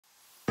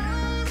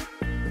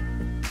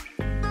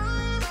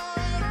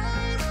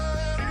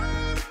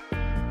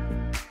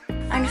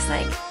just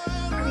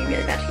like, are we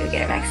really about to go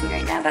get a vaccine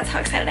right now? That's how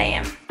excited I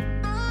am.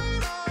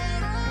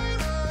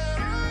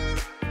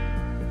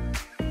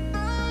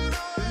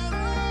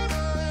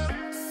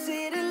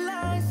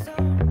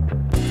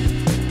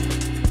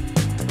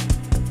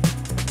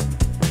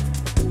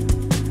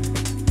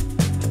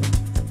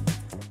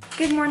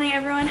 Good morning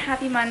everyone,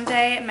 happy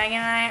Monday. Megan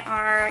and I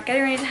are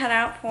getting ready to head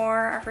out for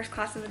our first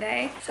class of the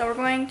day. So we're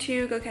going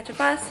to go catch a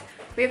bus.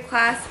 We have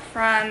class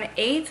from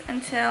 8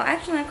 until, I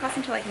actually have class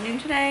until like noon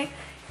today.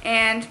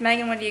 And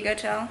Megan, when do you go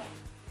till?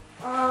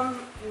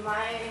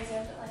 My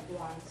exam's at like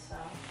 1, so.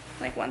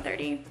 Like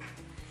 1:30.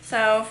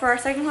 So for our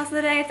second class of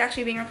the day, it's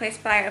actually being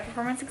replaced by a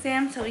performance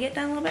exam. So we get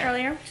done a little bit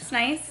earlier, which is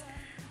nice.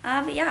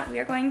 But yeah, we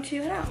are going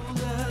to head out.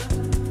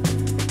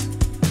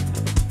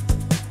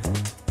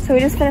 So we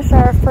just finished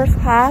our first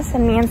class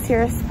and me and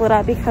Sierra split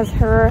up because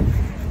her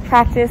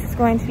practice is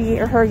going to be,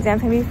 or her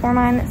exam's going to be before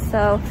mine.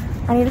 So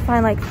I need to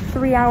find like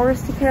 3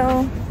 hours to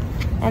kill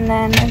and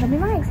then it'll be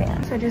my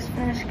exam. So I just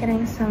finished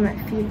getting some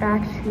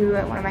feedback to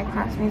one of my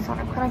classmates on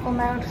a clinical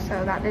note,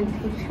 so that didn't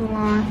take too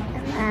long.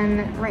 And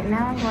then right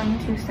now I'm going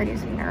to study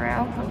some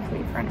neuro,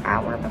 hopefully for an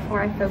hour before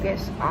I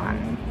focus on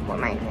what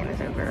my exam is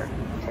over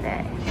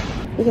today.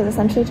 Because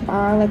essentially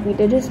tomorrow, like we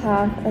did just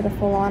have like a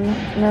full-on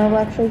neuro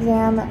lecture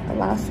exam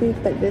last week,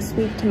 but this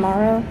week,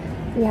 tomorrow,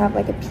 we have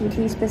like a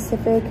PT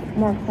specific,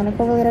 more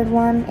clinical related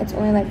one. It's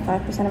only like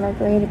 5% of our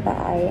grade, but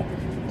I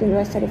didn't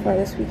really study for it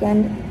this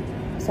weekend.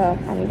 So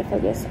I need to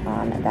focus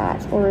on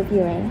that or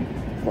reviewing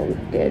what we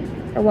did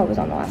or what was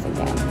on the last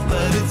exam.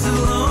 But it's a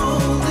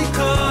lonely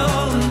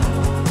calling.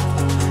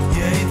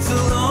 Yeah, it's a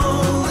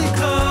lonely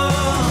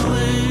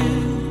calling.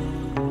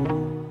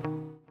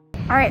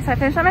 All right, so I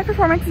finished on my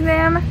performance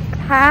exam,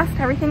 passed,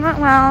 everything went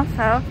well.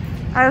 So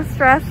I was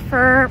stressed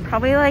for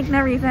probably like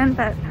no reason,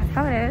 but that's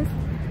how it is.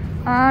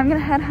 I'm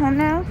gonna head home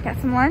now, get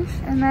some lunch,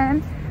 and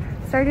then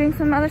start doing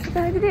some other stuff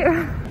that I had to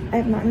do. I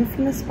have not moved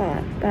from the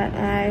spot, but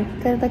I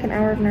did like an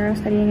hour of neuro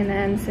studying, and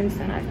then since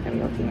then I've been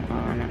working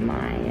on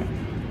my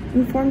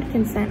informed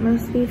consent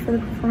mostly for the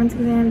performance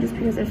exam, just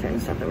because there's certain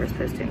stuff that we're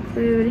supposed to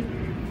include.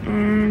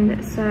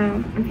 And so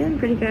I'm feeling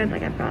pretty good.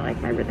 Like I've got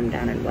like my rhythm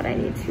down and what I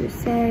need to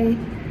say.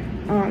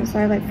 So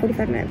I have like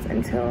 45 minutes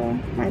until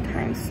my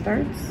time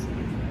starts,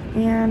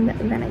 and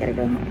then I gotta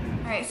go home.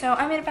 All right, so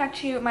I made it back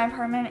to my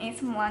apartment, ate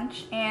some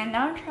lunch, and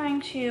now I'm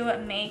trying to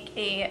make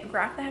a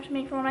graph that I have to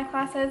make for one of my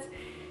classes.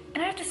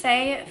 And I have to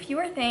say,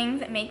 fewer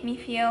things make me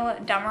feel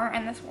dumber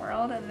in this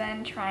world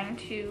than trying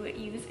to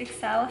use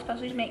Excel,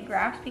 especially to make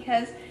graphs,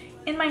 because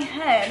in my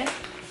head,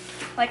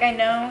 like I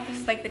know, this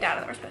is like the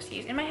data that we're supposed to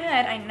use. In my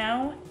head, I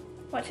know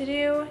what to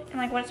do and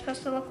like what it's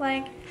supposed to look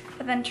like,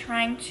 but then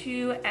trying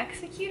to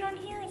execute on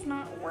here is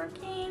not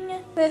working.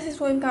 This is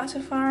what we've got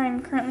so far.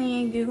 I'm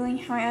currently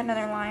Googling how I add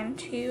another line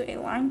to a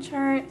line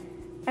chart.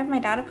 I have my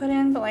data put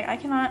in, but like I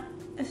cannot,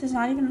 this is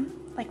not even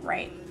like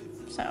right.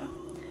 So,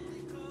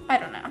 I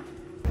don't know.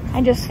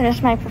 I just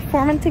finished my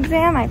performance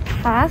exam. I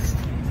passed.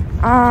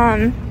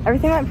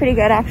 Everything went pretty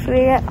good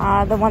actually.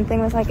 The one thing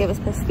was like it was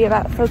supposed to be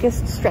about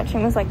focused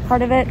stretching was like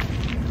part of it,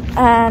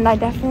 and I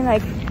definitely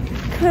like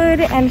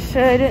could and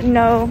should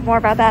know more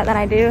about that than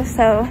I do.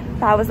 So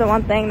that was the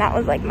one thing that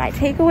was like my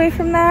takeaway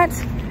from that.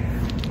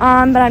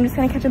 But I'm just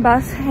gonna catch a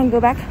bus and go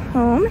back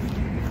home,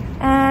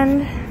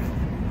 and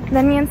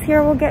then me and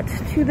Sierra will get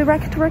to the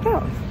rec to work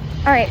out.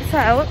 All right,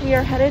 so we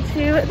are headed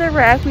to the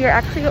rec. We are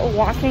actually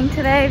walking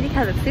today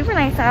because it's super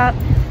nice out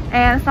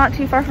and it's not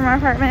too far from our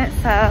apartment.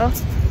 So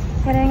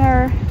getting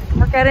our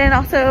workout in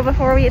also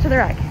before we get to the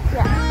rec.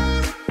 Yeah.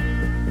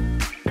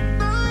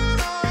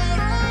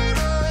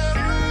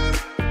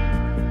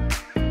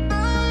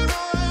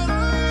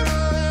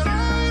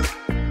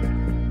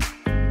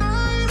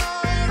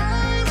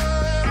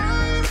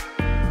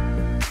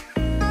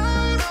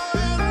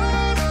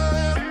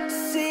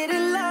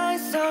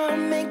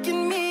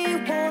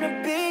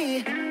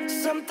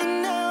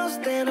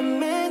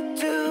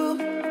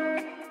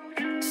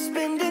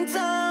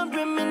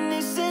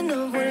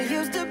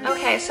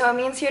 Okay, so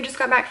me and Sierra just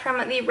got back from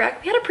the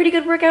rec. We had a pretty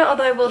good workout,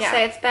 although I will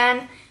say it's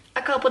been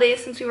a couple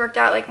days since we worked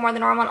out like more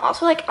than normal. And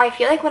also like I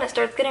feel like when it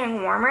starts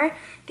getting warmer,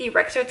 the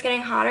rec starts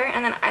getting hotter,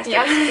 and then I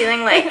start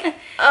feeling like,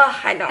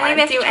 oh, I don't want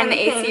to do anything. And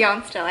the AC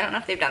on still. I don't know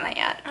if they've done that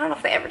yet. I don't know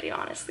if they ever do,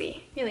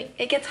 honestly. Really,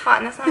 it gets hot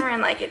in the summer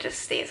and like it just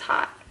stays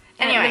hot.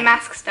 Anyway, the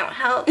masks don't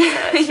help, so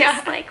it's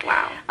just like,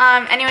 wow.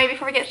 Anyway,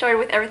 before we get started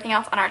with everything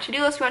else on our to-do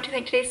list, we want to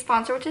thank today's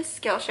sponsor, which is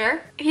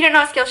Skillshare. If you don't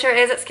know what Skillshare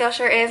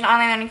is an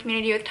online learning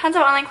community with tons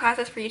of online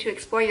classes for you to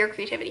explore your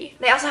creativity.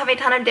 They also have a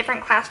ton of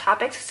different class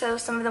topics, so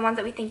some of the ones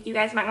that we think you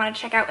guys might want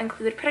to check out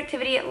include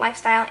productivity,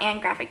 lifestyle,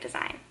 and graphic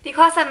design. The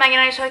class that Megan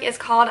and I took is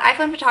called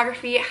iPhone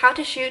Photography, How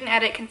to Shoot and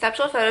Edit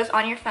Conceptual Photos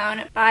on Your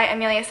Phone by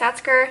Amelia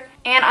Satzker.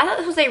 And I thought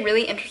this was a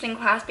really interesting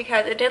class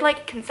because it did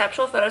like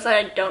conceptual photos that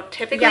I don't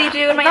typically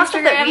do in my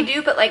Instagram. That we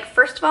do, but like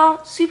first of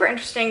all, super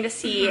interesting to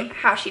see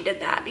how she did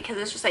that, because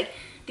it's just like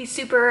these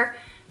super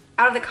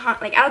out of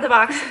the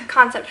box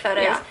concept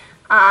photos.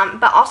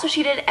 But also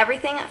she did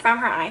everything from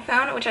her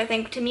iPhone, which I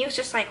think to me was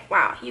just like,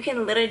 wow, you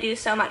can literally do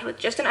so much with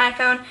just an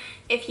iPhone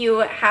if you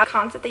have a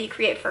concept that you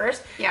create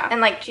first. Yeah. And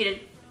like she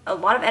did a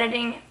lot of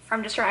editing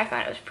from just her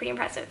iPhone. It was pretty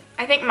impressive.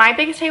 I think my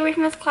biggest takeaway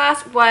from this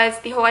class was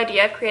the whole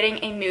idea of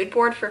creating a mood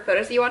board for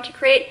photos that you want to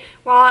create.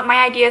 While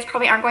my ideas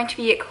probably aren't going to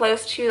be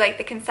close to like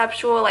the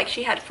conceptual, like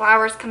she had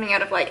flowers coming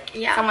out of like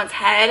someone's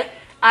head.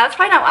 That's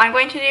probably not what I'm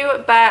going to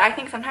do, but I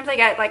think sometimes I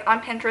get like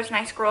on Pinterest and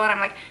I scroll and I'm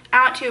like,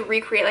 I want to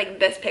recreate like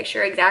this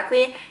picture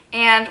exactly.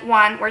 And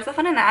one, where's the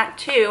fun in that?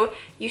 Two,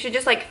 you should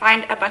just like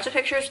find a bunch of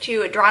pictures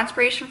to draw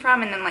inspiration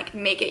from and then like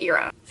make it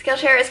your own.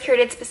 Skillshare is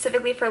curated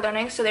specifically for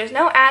learning, so there's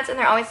no ads and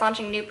they're always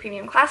launching new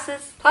premium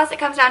classes. Plus it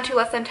comes down to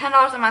less than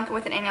 $10 a month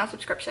with an annual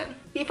subscription.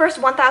 The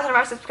first 1,000 of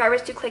our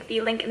subscribers to click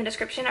the link in the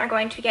description are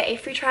going to get a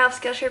free trial of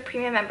Skillshare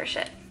premium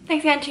membership.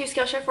 Thanks again to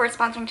Skillshare for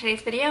sponsoring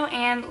today's video,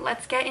 and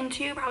let's get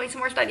into probably some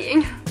more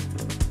studying.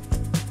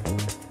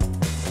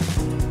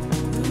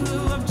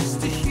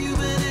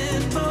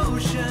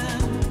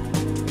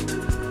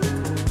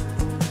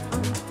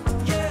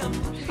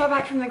 Just got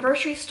back from the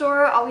grocery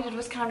store. All we did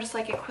was kind of just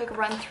like a quick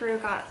run through.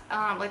 Got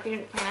like we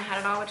didn't plan ahead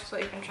at all, which is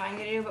what we've been trying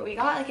to do, but we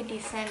got like a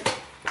decent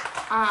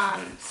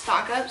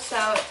stock up.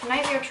 So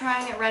tonight we are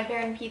trying a Red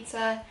Baron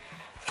pizza.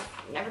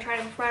 Never tried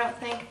it before, I don't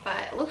think, but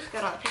it looks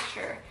good on the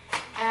picture.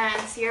 And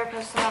Sierra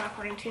posted on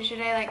According to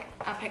today like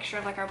a picture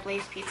of like our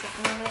Blaze pizza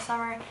from over the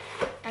summer,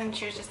 and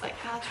she was just like,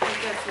 oh, that's really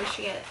good, so we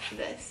should get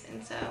this.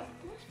 And so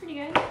it was pretty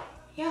good.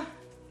 Yeah,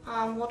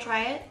 we'll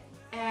try it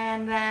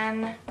and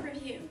then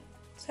review.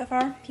 So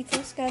far, pizza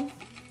looks good.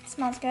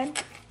 Smells good.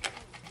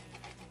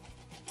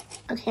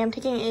 Okay, I'm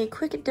taking a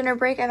quick dinner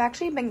break. I've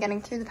actually been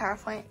getting through the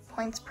PowerPoint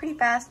points pretty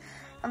fast.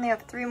 I only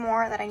have 3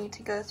 more that I need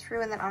to go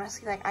through, and then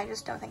honestly, like, I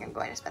just don't think I'm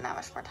going to spend that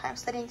much more time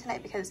studying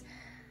tonight because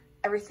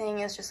everything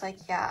is just like,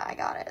 yeah, I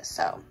got it.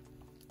 So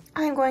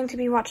I'm going to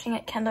be watching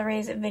Kendall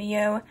Ray's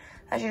video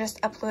that she just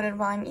uploaded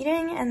while I'm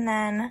eating, and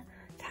then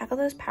tackle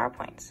those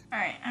PowerPoints. All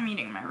right, I'm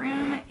eating in my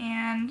room,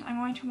 and I'm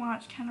going to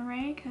watch Kendall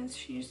Ray because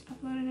she just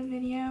uploaded a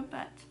video,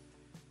 but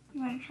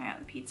I'm going to try out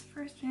the pizza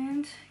first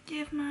and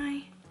give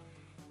my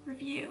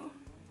review.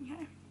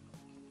 Okay.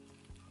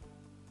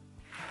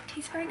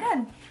 Tastes very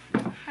good.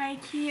 I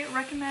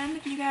recommend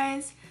if you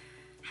guys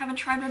haven't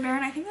tried Red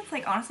Baron. I think that's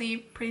like honestly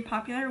pretty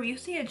popular. We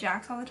used to eat at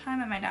Jack's all the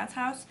time at my dad's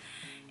house,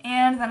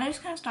 and then I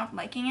just kind of stopped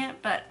liking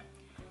it, but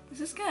this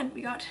is good.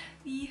 We got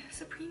the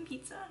Supreme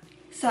pizza.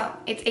 So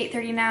it's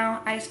 8:30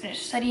 now. I just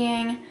finished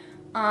studying.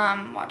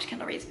 Watched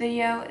Kendall Ray's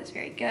video. It's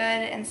very good,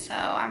 and so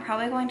I'm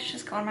probably going to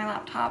just go on my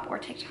laptop or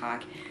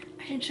TikTok.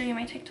 I should show you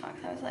my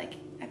TikToks. I was like,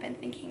 I've been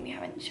thinking we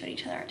haven't showed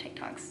each other our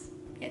TikToks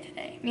yet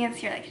today. Me and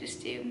Sierra like to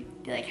just do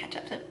like catch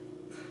up to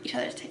each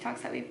other's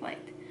TikToks that we've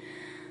liked.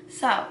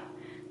 So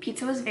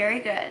pizza was very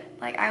good.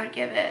 Like, I would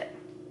give it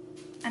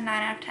a 9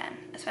 out of 10,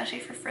 especially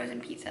for frozen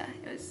pizza.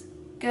 It was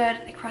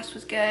good, the crust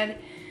was good,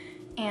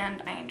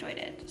 and I enjoyed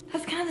it.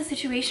 That's kind of the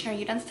situation. Are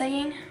you done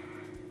studying?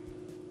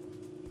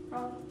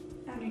 Well,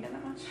 I haven't done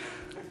that much.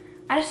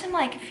 I just am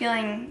like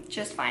feeling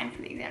just fine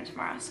for the exam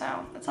tomorrow,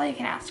 so that's all you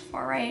can ask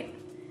for, right?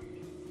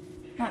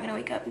 I'm not gonna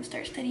wake up and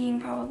start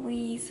studying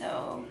probably,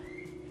 so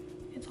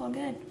it's all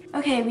good.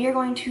 Okay, we are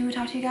going to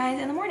talk to you guys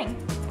in the morning.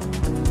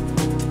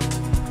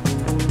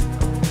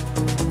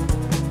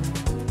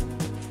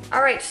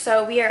 Alright,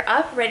 so we are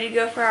up, ready to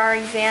go for our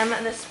exam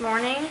this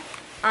morning.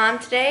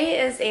 Today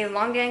is a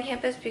long day on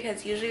campus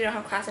because usually we don't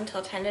have class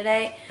until 10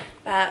 today,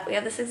 but we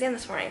have this exam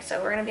this morning,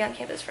 so we're going to be on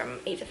campus from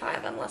 8 to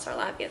 5 unless our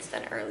lab gets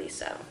done early,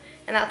 so.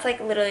 And that's like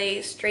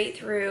literally straight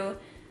through,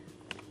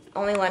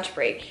 only lunch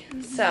break,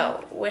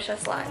 so wish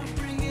us luck.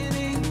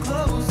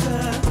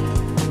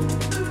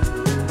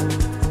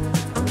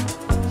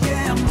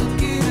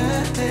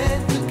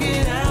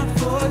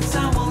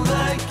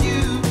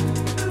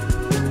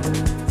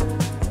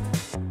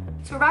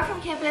 So we're back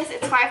from campus.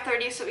 It's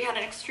 5:30, so we had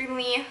an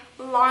extremely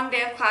long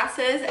day of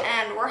classes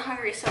and we're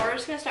hungry, so we're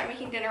just gonna start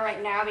making dinner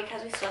right now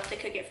because we still have to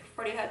cook it for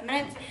 45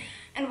 minutes.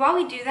 And while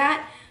we do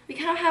that, we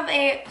kind of have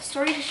a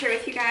story to share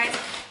with you guys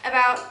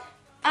about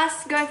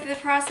us going through the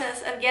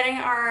process of getting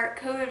our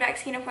COVID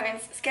vaccine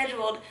appointments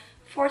scheduled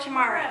for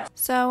tomorrow.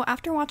 So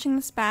after watching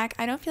this back,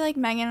 I don't feel like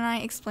Megan and I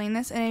explained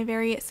this in a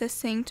very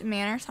succinct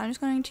manner, so I'm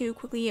just going to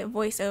quickly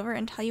voice over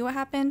and tell you what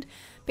happened.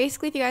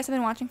 Basically, if you guys have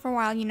been watching for a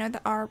while, you know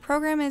that our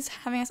program is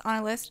having us on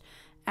a list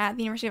at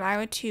the University of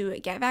Iowa to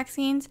get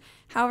vaccines.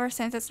 However,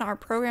 since it's not our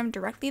program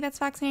directly that's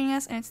vaccinating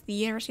us and it's the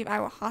University of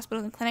Iowa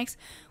hospitals and clinics,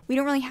 we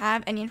don't really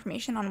have any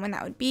information on when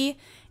that would be.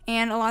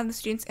 And a lot of the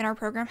students in our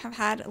program have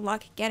had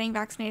luck getting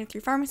vaccinated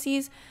through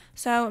pharmacies.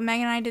 So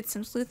Megan and I did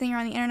some sleuthing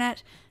around the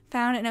internet,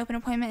 found an open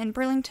appointment in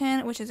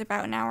Burlington, which is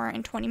about an hour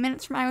and 20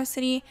 minutes from Iowa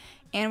City,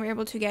 and we were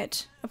able to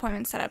get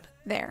appointments set up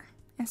there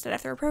instead of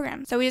through our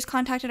program. So we just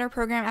contacted our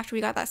program after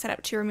we got that set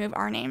up to remove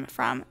our name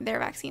from their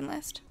vaccine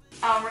list.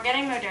 We're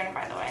getting Moderna,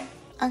 by the way.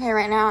 Okay,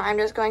 right now I'm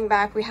just going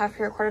back. We have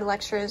pre-recorded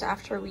lectures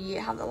after we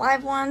have the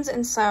live ones,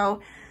 and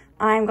so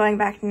I'm going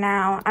back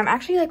now. I'm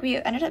actually like, we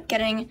ended up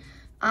getting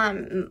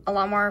a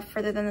lot more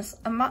further than this,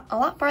 a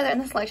lot farther in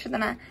this lecture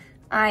than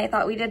I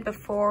thought we did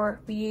before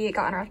we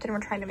got interrupted and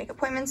we're trying to make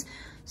appointments.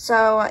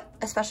 So,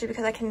 especially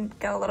because I can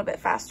go a little bit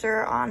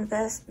faster on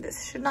this,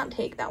 this should not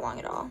take that long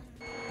at all.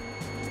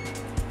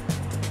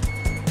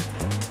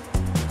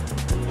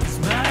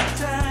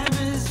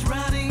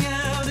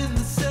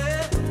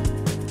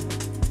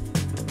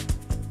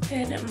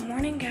 Good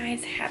morning,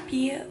 guys.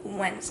 Happy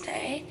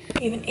Wednesday.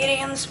 We have an 8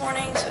 a.m. this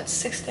morning, so it's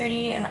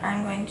 6:30, and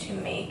I'm going to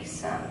make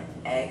some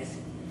eggs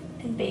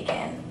and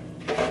bacon.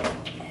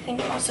 I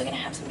think I'm also gonna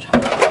have some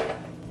chocolate.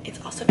 It's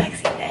also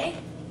vaccine day,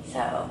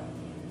 so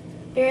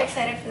very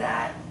excited for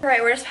that. All right,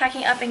 we're just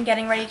packing up and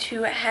getting ready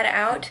to head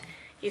out.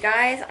 You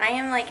guys, I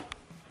am like,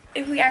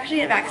 if we actually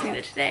get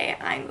vaccinated today,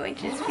 I'm going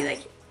to just be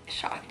like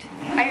shocked.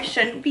 I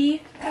shouldn't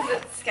be because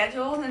it's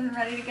scheduled and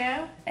ready to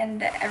go, and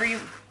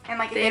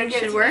like They it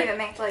should work. Then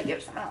they have to like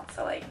give someone else.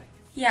 So like,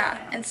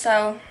 yeah, and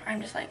so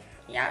I'm just like,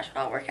 yeah, it should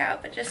all work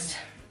out, but just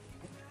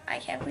I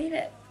can't believe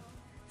it.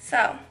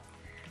 So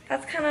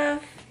that's kind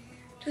of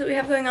just what we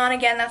have going on.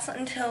 Again, that's not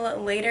until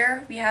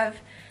later. We have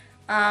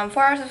 4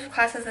 hours of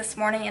classes this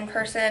morning in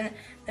person.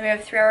 Then we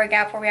have a 3-hour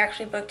gap where we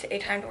actually booked a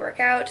time to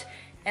work out.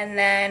 And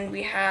then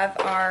we have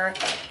our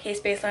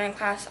case-based learning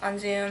class on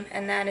Zoom.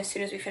 And then as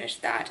soon as we finish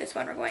that is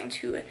when we're going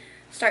to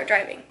start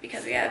driving,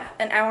 because we have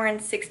an hour and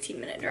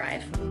 16-minute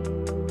drive.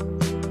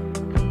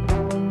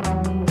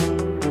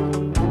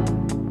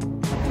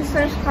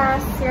 just finished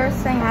class. Sierra's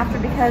staying after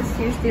because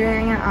she's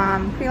doing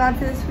pre-lab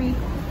for this week.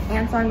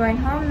 And so I'm going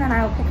home, and then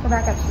I will pick her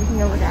back up so we can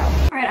go work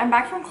out. All right, I'm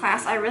back from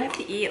class. I really have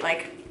to eat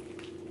like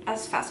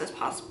as fast as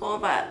possible,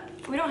 but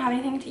we don't have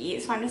anything to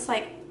eat, so I'm just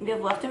like, we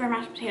have leftover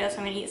mashed potatoes, so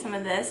I'm gonna eat some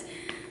of this.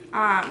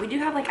 We do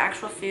have like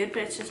actual food,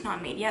 but it's just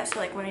not made yet, so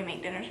like when we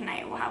make dinner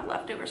tonight, we'll have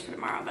leftovers for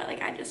tomorrow, but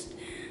like I just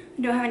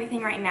don't have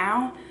anything right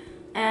now,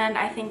 and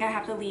I think I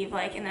have to leave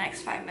like in the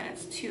next 5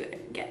 minutes to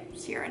get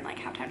Sierra and like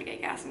have time to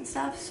get gas and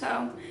stuff,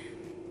 so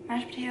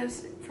mashed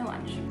potatoes for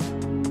lunch.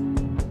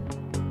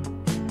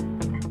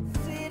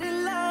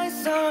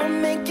 Are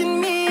making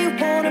me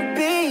wanna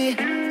be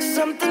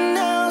something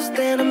else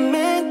than I'm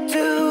meant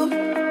to.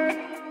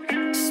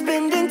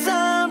 Spending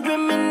time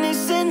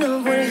reminiscing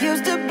of what it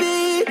used to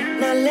be,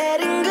 not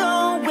letting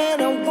go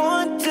when I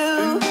want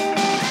to.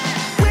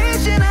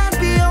 Wishing I'd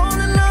be all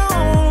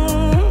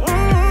alone.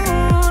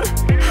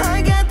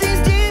 I got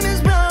these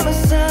demons by my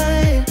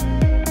side.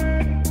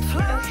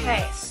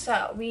 Okay,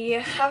 so we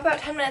have about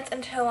 10 minutes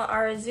until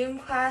our Zoom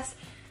class.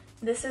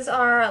 This is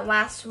our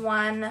last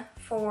one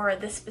for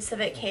this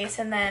specific case,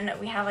 and then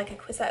we have like a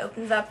quiz that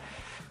opens up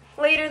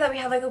later that we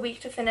have like a week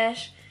to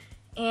finish.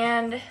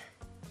 And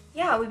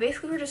yeah, we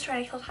basically were just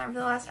trying to kill time for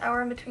the last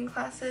hour in between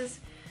classes,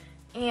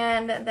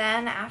 and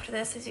then after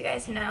this, as you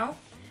guys know,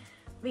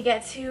 we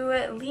get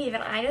to leave.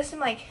 And I just am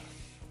like,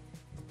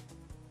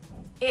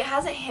 it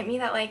hasn't hit me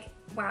that like,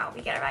 wow,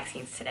 we get our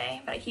vaccines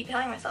today, but I keep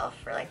telling myself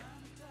for like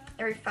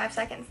every 5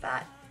 seconds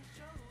that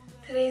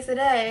today's the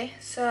day.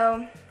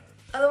 So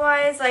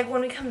otherwise, like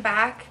when we come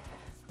back,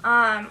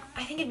 I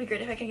think it'd be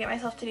great if I could get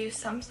myself to do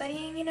some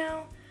studying, you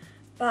know,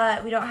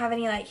 but we don't have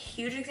any like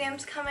huge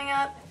exams coming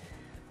up,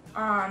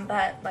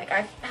 but like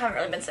I haven't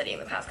really been studying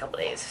the past couple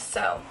days,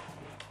 so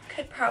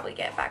could probably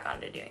get back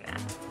onto doing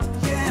that.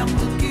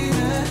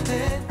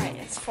 Alright,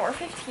 it's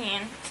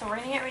 4:15, so we're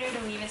gonna get ready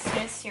to leave as soon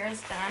as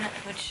Sierra's done,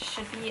 which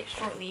should be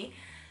shortly,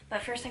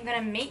 but first I'm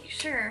gonna make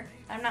sure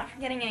that I'm not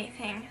forgetting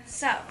anything.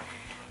 So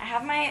I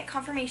have my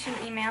confirmation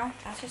email,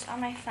 that's just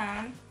on my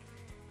phone.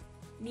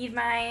 Need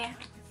my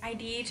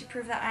ID to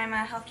prove that I'm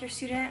a healthcare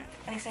student,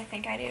 at least I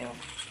think I do.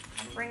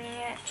 I'm bringing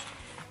it.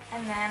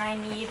 And then I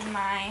need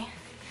my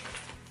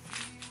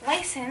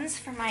license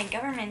for my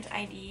government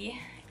ID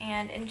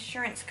and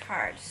insurance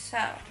card. So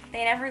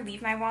they never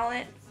leave my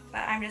wallet,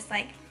 but I'm just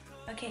like,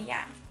 okay,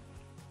 yeah,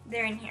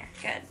 they're in here,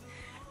 good.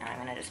 And I'm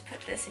gonna just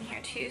put this in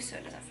here too so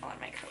it doesn't fall out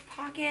of my coat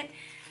pocket.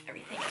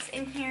 Everything is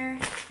in here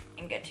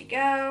and good to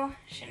go.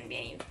 Shouldn't be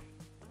any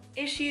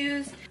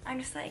issues. I'm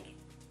just like,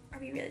 are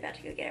we really about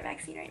to go get a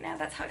vaccine right now?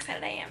 That's how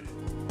excited I am.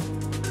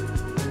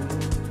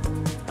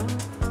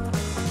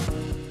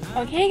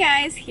 Okay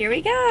guys, here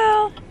we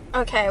go.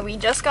 Okay, we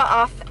just got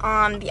off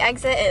on the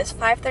exit. It is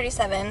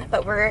 5:37,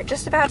 but we're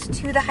just about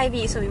to the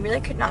Hy-Vee, so we really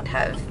could not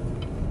have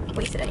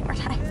wasted any more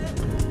time.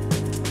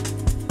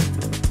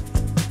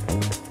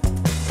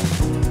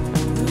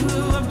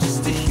 Ooh, I'm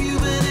just a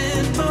human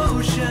in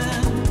motion.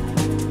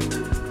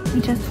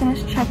 We just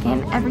finished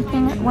check-in.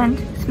 Everything went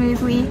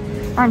smoothly.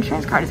 Our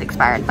insurance card is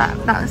expired,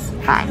 but that was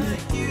fine.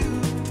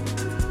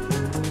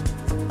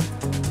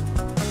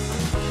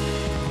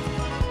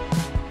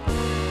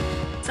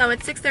 So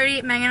it's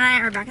 6:30, Megan and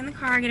I are back in the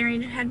car getting ready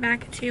to head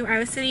back to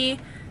Iowa City.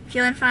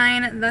 Feeling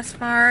fine thus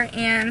far,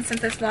 and since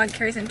this vlog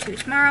carries into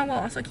tomorrow, we'll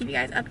also keep you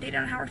guys updated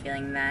on how we're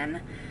feeling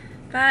then.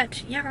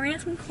 But yeah, we're gonna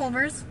get some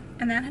Culvers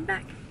and then head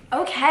back.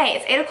 Okay,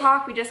 it's 8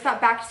 o'clock. We just got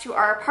back to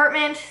our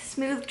apartment.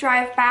 Smooth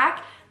drive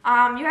back.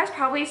 You guys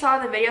probably saw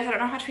the videos, I don't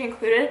know how much we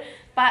included,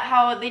 but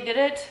how they did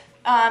it,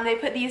 they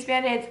put these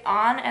band-aids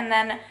on and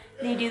then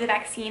they do the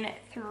vaccine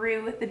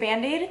through the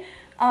band-aid.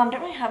 Don't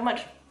really have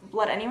much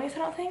blood anyways, I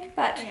don't think,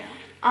 but yeah.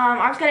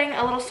 I was getting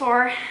a little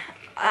sore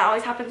That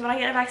always happens when I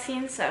get a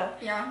vaccine, so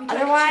Yeah, we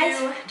otherwise,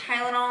 took 2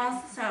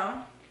 Tylenols, so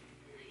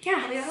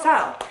yeah,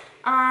 so,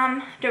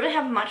 don't really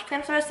have much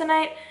planned for us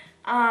tonight.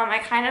 I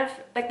kind of,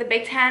 like, the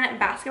Big Ten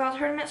basketball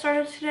tournament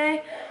started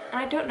today, and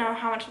I don't know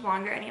how much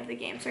longer any of the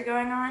games are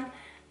going on,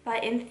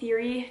 but in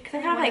theory, because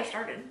I kind of, like,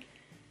 started.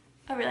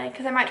 Oh, really?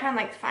 Because I might try and,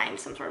 like, find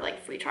some sort of,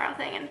 like, free trial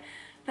thing and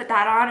put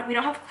that on. We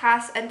don't have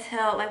class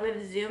until, like, we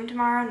have Zoom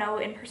tomorrow, no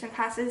in-person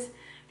classes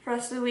for the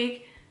rest of the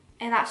week,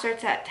 and that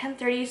starts at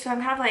 10:30, so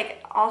I'm kind of,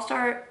 like,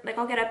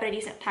 I'll get up at a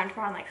decent time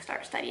tomorrow and, like,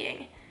 start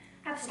studying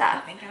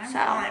stuff. I'm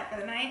on it for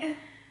the night.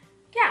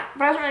 Yeah,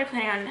 but I wasn't really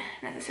planning on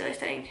necessarily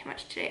studying too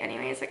much today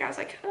anyways. Like, I was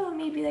like, oh,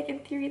 maybe, like, in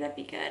theory that'd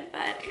be good,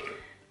 but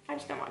I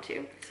just don't want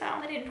to, so.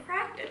 I didn't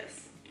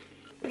practice.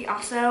 We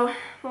also,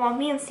 well,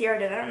 me and Sierra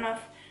did. I don't know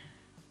if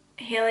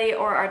Haley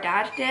or our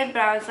dad did,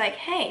 but I was like,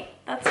 hey,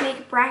 let's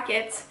make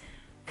brackets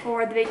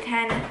for the Big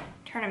Ten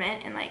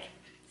tournament and, like,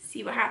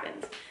 see what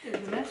happens.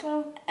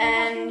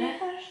 And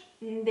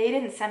they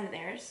didn't send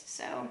theirs,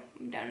 so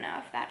we don't know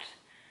if that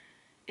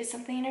is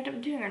something you end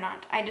up doing or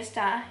not. I just,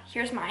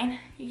 here's mine.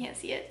 You can't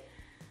see it.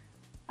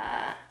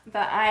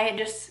 But I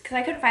just, because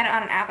I couldn't find it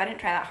on an app, I didn't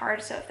try that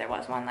hard, so if there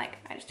was one, like,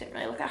 I just didn't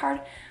really look that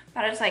hard.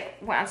 But I just, like,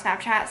 went on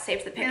Snapchat,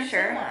 saved the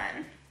picture.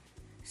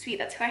 Sweet,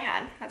 that's who I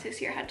had. That's who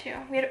Sierra had too.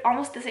 We had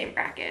almost the same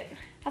bracket.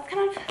 That's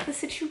kind of the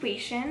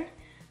situation.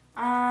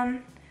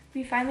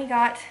 We finally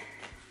got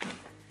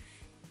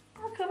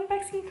our COVID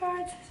vaccine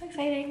cards. So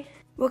exciting.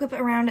 Woke up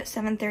around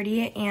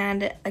 7:30,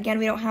 and again,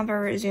 we don't have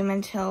our Zoom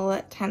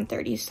until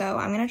 10:30, so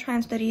I'm gonna try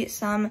and study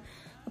some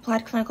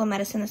applied clinical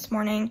medicine this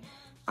morning.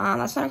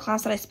 That's not a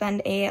class that I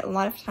spend a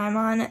lot of time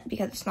on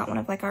because it's not one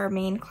of, like, our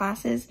main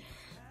classes,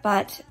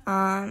 but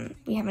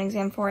we have an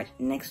exam for it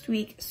next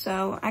week,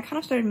 so I kind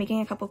of started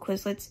making a couple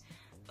Quizlets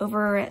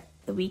over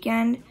the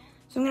weekend,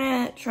 so I'm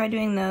gonna try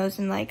doing those.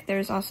 And, like,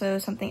 there's also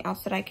something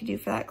else that I could do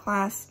for that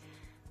class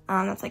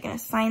that's like an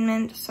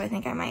assignment, so I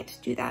think I might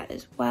do that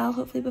as well,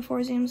 hopefully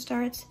before Zoom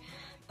starts.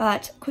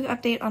 But quick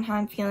update on how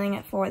I'm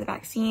feeling for the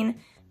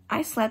vaccine.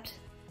 I slept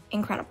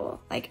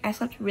incredible. Like, I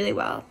slept really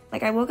well.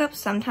 Like, I woke up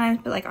sometimes,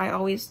 but, like, I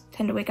always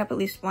tend to wake up at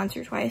least once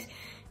or twice,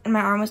 and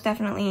my arm was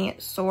definitely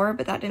sore,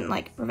 but that didn't,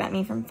 like, prevent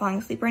me from falling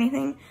asleep or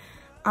anything.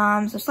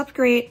 So slept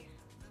great,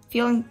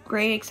 feeling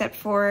great, except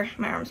for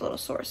my arm's a little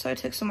sore, so I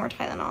took some more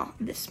Tylenol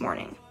this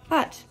morning.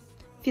 But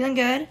feeling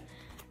good.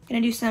 Gonna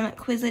do some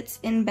Quizlets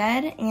in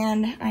bed,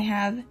 and I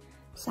have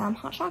some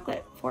hot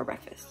chocolate for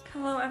breakfast.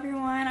 Hello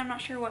everyone. I'm not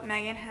sure what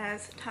Megan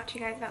has talked to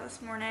you guys about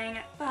this morning,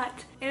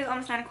 but it is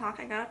almost 9 o'clock.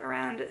 I got up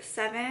around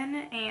 7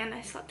 and I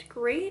slept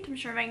great. I'm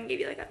sure Megan gave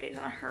you, like,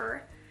 updates on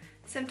her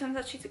symptoms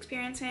that she's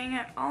experiencing.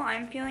 All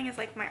I'm feeling is,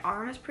 like, my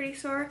arm is pretty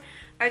sore.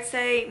 I'd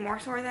say more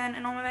sore than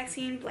a normal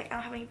vaccine, but, like, I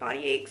don't have any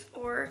body aches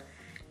or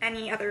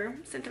any other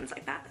symptoms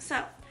like that.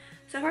 So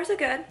far so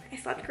good. I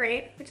slept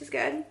great, which is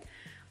good.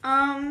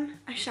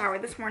 I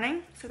showered this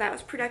morning, so that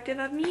was productive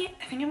of me.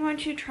 I think I'm going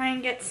to try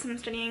and get some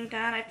studying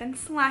done. I've been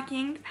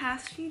slacking the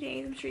past few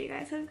days. I'm sure you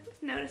guys have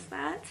noticed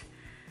that.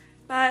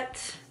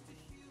 But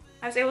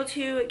I was able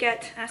to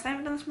get an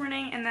assignment done this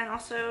morning and then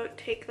also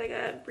take, like,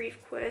 a brief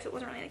quiz. It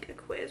wasn't really, like, a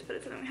quiz, but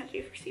it's something we had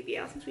to do for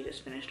CBL since we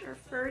just finished our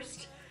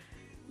first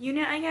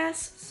unit, I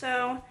guess.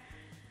 So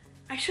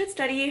I should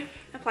study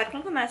applied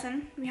clinical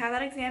medicine. We have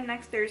that exam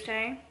next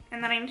Thursday,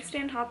 and then I need to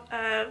stay on top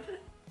of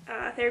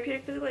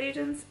therapeutic physical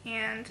agents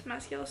and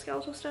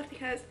musculoskeletal stuff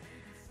because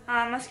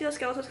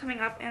musculoskeletal is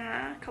coming up in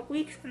a couple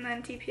weeks, and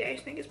then TPA I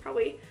think is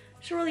probably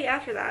shortly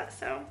after that.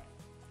 So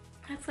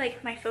that's,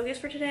 like, my focus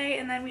for today.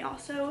 And then we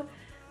also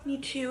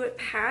need to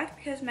pack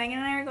because Megan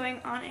and I are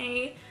going on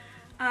a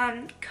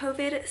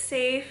COVID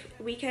safe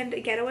weekend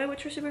getaway,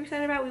 which we're super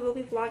excited about. We will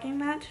be vlogging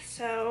that,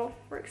 so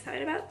we're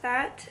excited about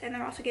that. And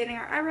then we're also getting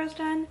our eyebrows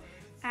done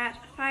at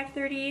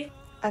 5:30.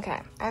 Okay,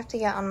 I have to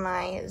get on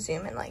my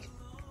Zoom in, like,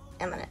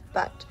 a minute,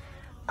 but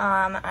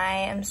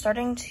I am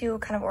starting to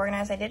kind of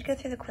organize. I did go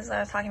through the quiz that I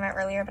was talking about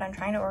earlier, but I'm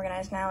trying to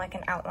organize now, like,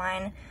 an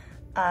outline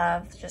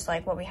of just,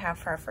 like, what we have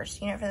for our first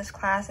unit for this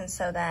class. And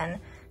so then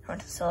I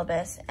went to the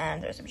syllabus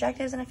and there's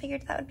objectives, and I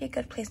figured that would be a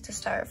good place to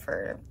start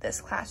for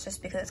this class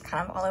just because it's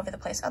kind of all over the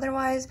place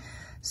otherwise.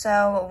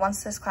 So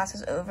once this class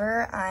is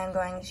over, I'm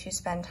going to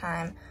spend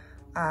time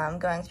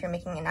going through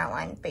making an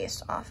outline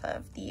based off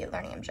of the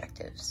learning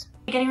objectives.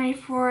 Getting ready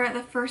for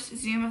the first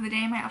Zoom of the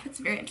day. My outfit's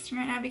very interesting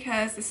right now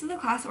because this is the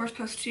class that we're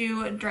supposed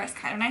to dress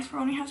kind of nice for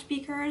when we have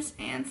speakers,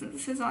 and since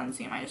this is on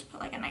Zoom, I just put,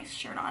 like, a nice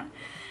shirt on,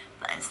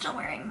 but I'm still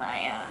wearing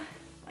my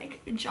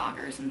like,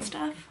 joggers and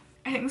stuff.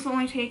 I think this will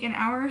only take an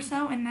hour or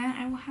so, and then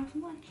I will have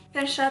some lunch.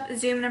 Finish up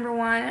Zoom number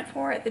 1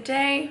 for the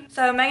day.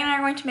 So Megan and I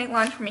are going to make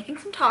lunch. We're making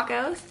some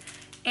tacos,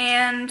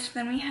 and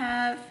then we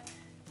have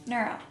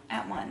neuro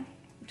at 1,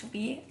 which will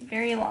be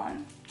very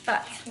long.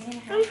 But it'll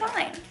be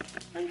fine.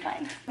 It'll be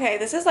fine. Okay,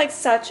 this is, like,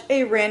 such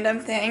a random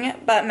thing,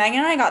 but Megan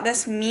and I got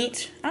this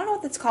meat, I don't know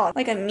what it's called,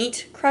 like a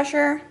meat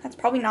crusher. That's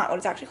probably not what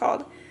it's actually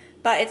called,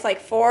 but it's,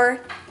 like, for,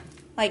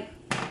 like,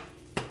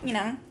 you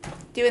know,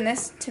 doing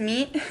this to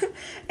meat.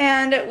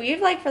 And we've,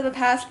 like, for the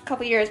past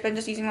couple years been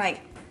just using,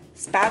 like,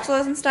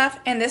 spatulas and stuff,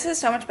 and this is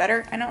so much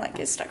better. I know like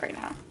it's stuck right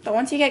now, but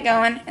once you get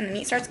going and the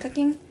meat starts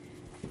cooking,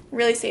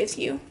 really saves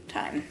you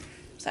time.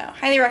 So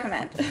highly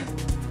recommend.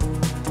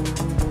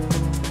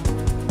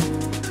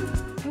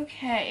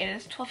 Okay, it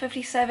is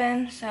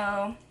 12:57,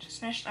 so just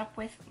finished up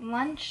with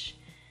lunch,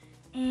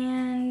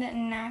 and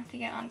now I have to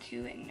get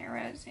onto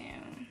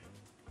NeuroZoom.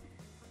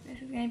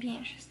 This is gonna be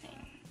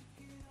interesting.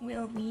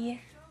 Will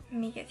we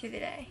make it through the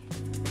day?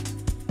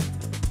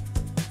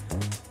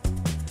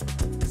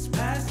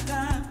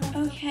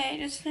 Okay,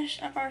 just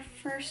finished up our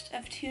first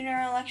of 2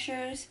 neuro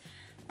lectures.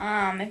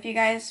 If you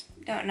guys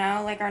don't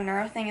know, like our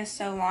neuro thing is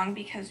so long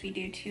because we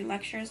do 2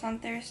 lectures on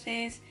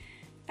Thursdays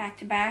back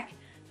to back.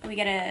 But we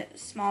get a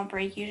small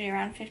break, usually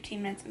around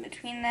 15 minutes in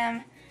between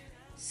them.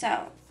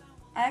 So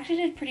I actually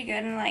did pretty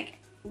good and like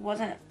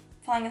wasn't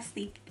falling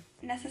asleep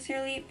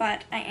necessarily,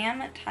 but I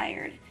am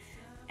tired.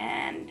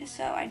 And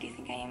so I do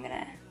think I am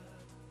gonna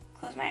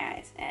close my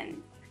eyes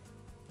and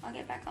I'll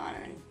get back on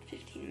in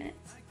 15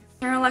 minutes.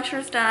 Neuro lecture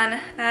is done.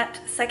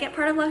 That second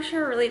part of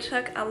lecture really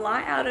took a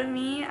lot out of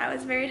me. I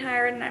was very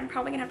tired and I'm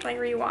probably gonna have to like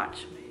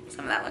rewatch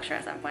some of that lecture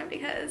at some point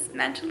because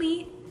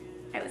mentally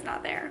I was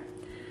not there.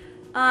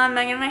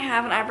 Megan and I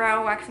have an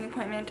eyebrow waxing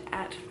appointment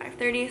at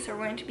 5:30, so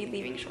we're going to be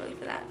leaving shortly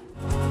for that.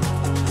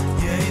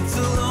 Yeah, it's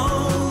a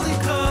lonely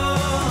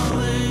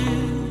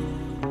calling.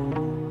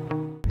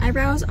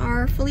 Eyebrows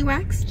are fully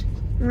waxed,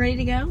 ready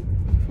to go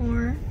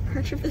for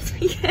our trip this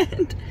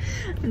weekend.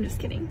 I'm just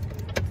kidding.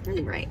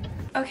 Really bright.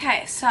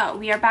 Okay, so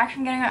we are back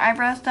from getting our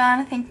eyebrows done.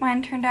 I think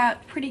mine turned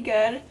out pretty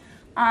good.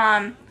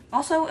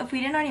 Also, if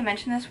we didn't already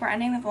mention this, we're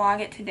ending the vlog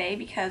at today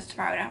because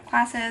tomorrow we don't have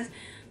classes.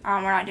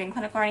 We're not doing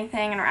clinical or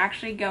anything, and we're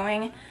actually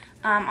going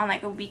on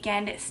like a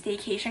weekend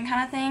staycation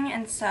kind of thing,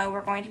 and so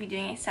we're going to be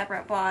doing a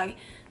separate vlog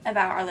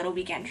about our little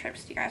weekend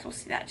trips. You guys will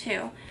see that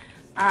too.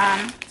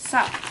 So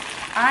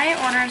I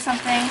ordered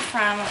something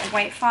from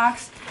White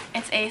Fox.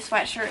 It's a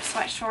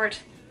sweatshort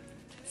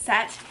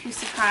set to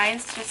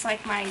surprise, just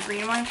like my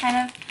green one kind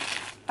of.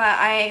 But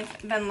I've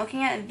been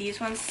looking at these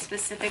ones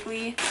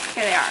specifically.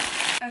 Here they are.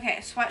 Okay,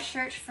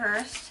 sweatshirt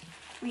first.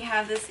 We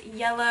have this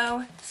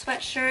yellow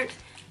sweatshirt,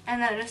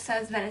 and then it just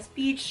says Venice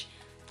Beach.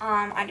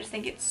 I just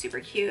think it's super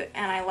cute,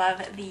 and I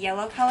love the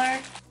yellow color.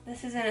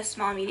 This is in a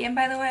small medium,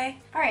 by the way.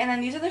 Alright, and then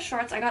these are the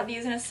shorts. I got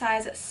these in a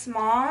size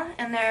small,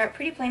 and they're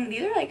pretty plain.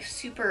 These are like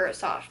super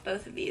soft,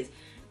 both of these.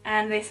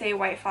 And they say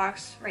White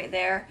Fox right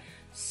there.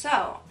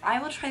 So,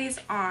 I will try these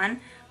on.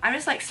 I'm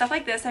just like, stuff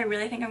like this, I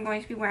really think I'm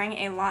going to be wearing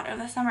a lot of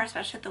the summer,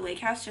 especially at the lake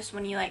house, just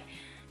when you like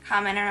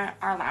come in and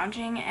are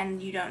lounging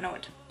and you don't know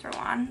what to throw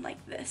on.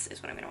 Like, this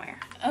is what I'm gonna wear.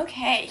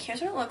 Okay,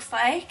 here's what it looks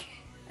like.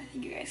 I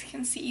think you guys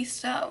can see.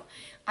 So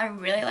I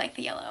really like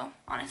the yellow,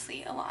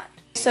 honestly, a lot.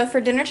 So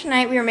for dinner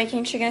tonight, we are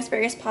making chicken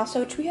asparagus pasta,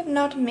 which we have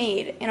not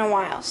made in a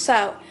while.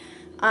 So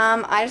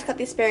I just cut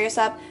the asparagus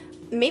up.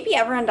 Maybe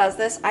everyone does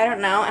this, I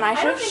don't know. And I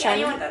should have shown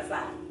you. Anyone does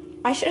that.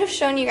 I should have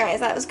shown you guys.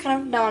 That was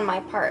kind of dumb on my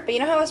part. But you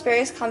know how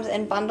asparagus comes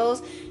in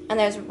bundles and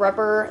there's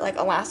rubber like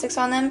elastics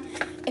on them?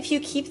 If you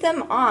keep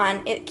them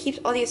on, it keeps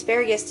all the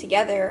asparagus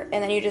together,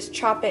 and then you just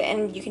chop it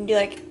and you can do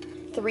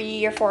like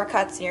 3 or 4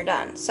 cuts and you're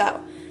done.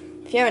 So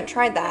if you haven't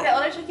tried that. It'll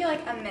only take you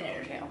like a minute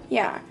or 2.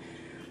 Yeah.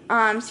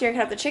 So you're gonna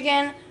cut up the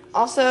chicken.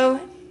 Also,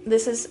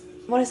 this is,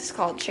 what is this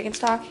called? Chicken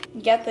stock?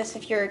 Get this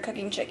if you're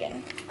cooking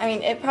chicken. I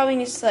mean, it probably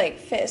needs to like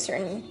fit a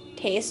certain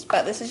taste,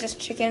 but this is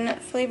just chicken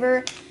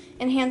flavor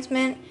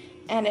enhancement,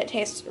 and it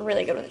tastes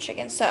really good with the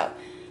chicken. So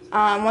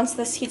once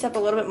this heats up a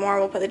little bit more,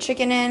 we'll put the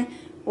chicken in,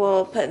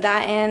 we'll put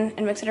that in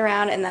and mix it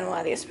around, and then we'll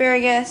add the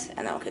asparagus, and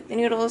then we'll cook the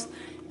noodles.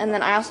 And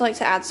then I also like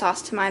to add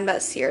sauce to mine,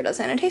 but Sierra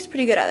doesn't. It tastes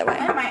pretty good either way.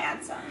 I might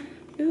add some.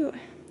 Ooh.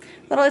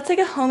 Well, it's like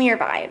a homier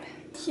vibe.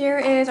 Here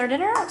is our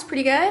dinner. Looks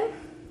pretty good.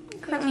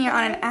 Currently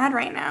on an ad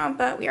right now,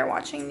 but we are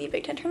watching the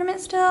Big Ten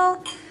tournament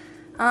still.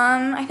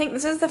 I think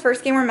this is the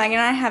first game where Megan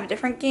and I have a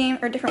different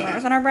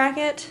winners on our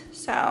bracket.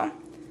 So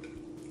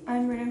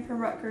I'm rooting for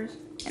Rutgers.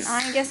 And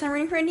I guess I'm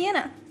rooting for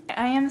Indiana.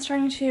 I am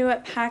starting to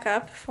pack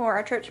up for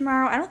our trip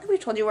tomorrow. I don't think we've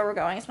told you where we're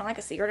going. It's not like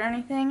a secret or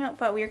anything,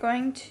 but we are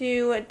going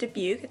to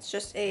Dubuque. It's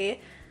just a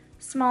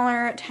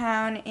smaller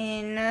town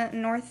in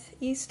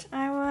northeast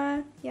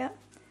Iowa. Yep.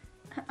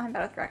 I'm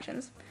bad with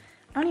directions.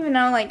 I don't even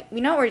know, like,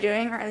 we know what we're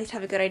doing, or at least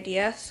have a good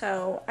idea,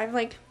 so I'm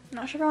like,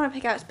 not sure if I want to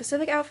pick out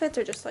specific outfits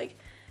or just like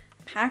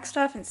pack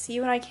stuff and see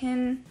what I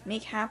can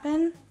make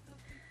happen.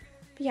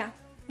 But yeah,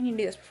 I need to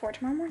do this before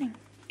tomorrow morning.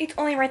 It's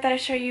only right that I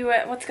show you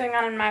what's going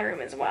on in my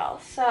room as well.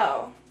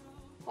 So,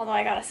 although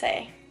I gotta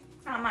say,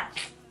 not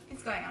much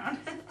is going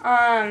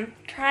on.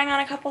 Trying on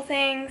a couple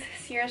things.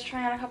 Sierra's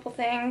trying on a couple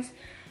things.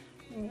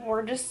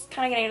 We're just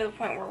kind of getting to the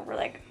point where we're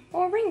like,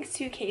 well, we're bringing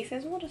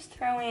suitcases. We'll just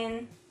throw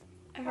in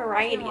a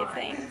variety of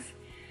things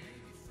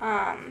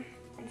and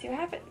see what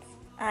happens.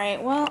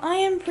 Alright, well, I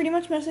am pretty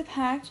much mostly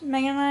packed.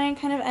 Megan and I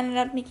kind of ended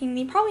up making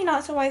the probably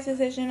not so wise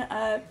decision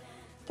of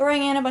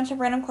throwing in a bunch of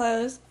random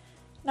clothes,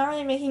 not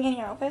really making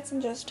any outfits,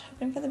 and just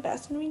hoping for the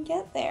best when we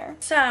get there.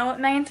 So,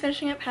 Megan's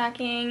finishing up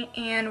packing,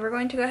 and we're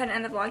going to go ahead and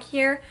end the vlog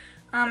here.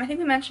 I think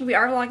we mentioned we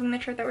are vlogging the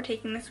trip that we're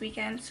taking this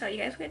weekend, so you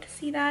guys will get to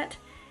see that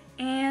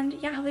And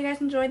yeah, hope you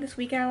guys enjoyed this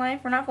week in our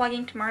life. We're not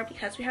vlogging tomorrow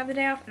because we have the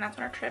day off, and that's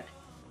when our trip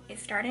is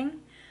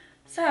starting.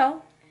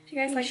 So if you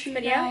guys like this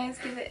video, guys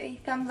give it a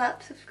thumbs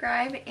up,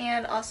 subscribe,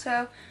 and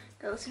also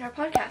go listen to our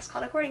podcast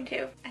called According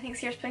To. I think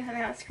Sierra's putting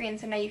something on the screen,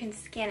 so now you can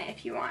scan it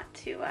if you want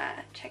to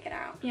check it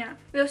out. Yeah.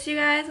 We'll see you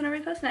guys whenever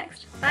we post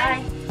next.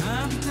 Bye.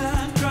 I'm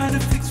not trying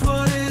to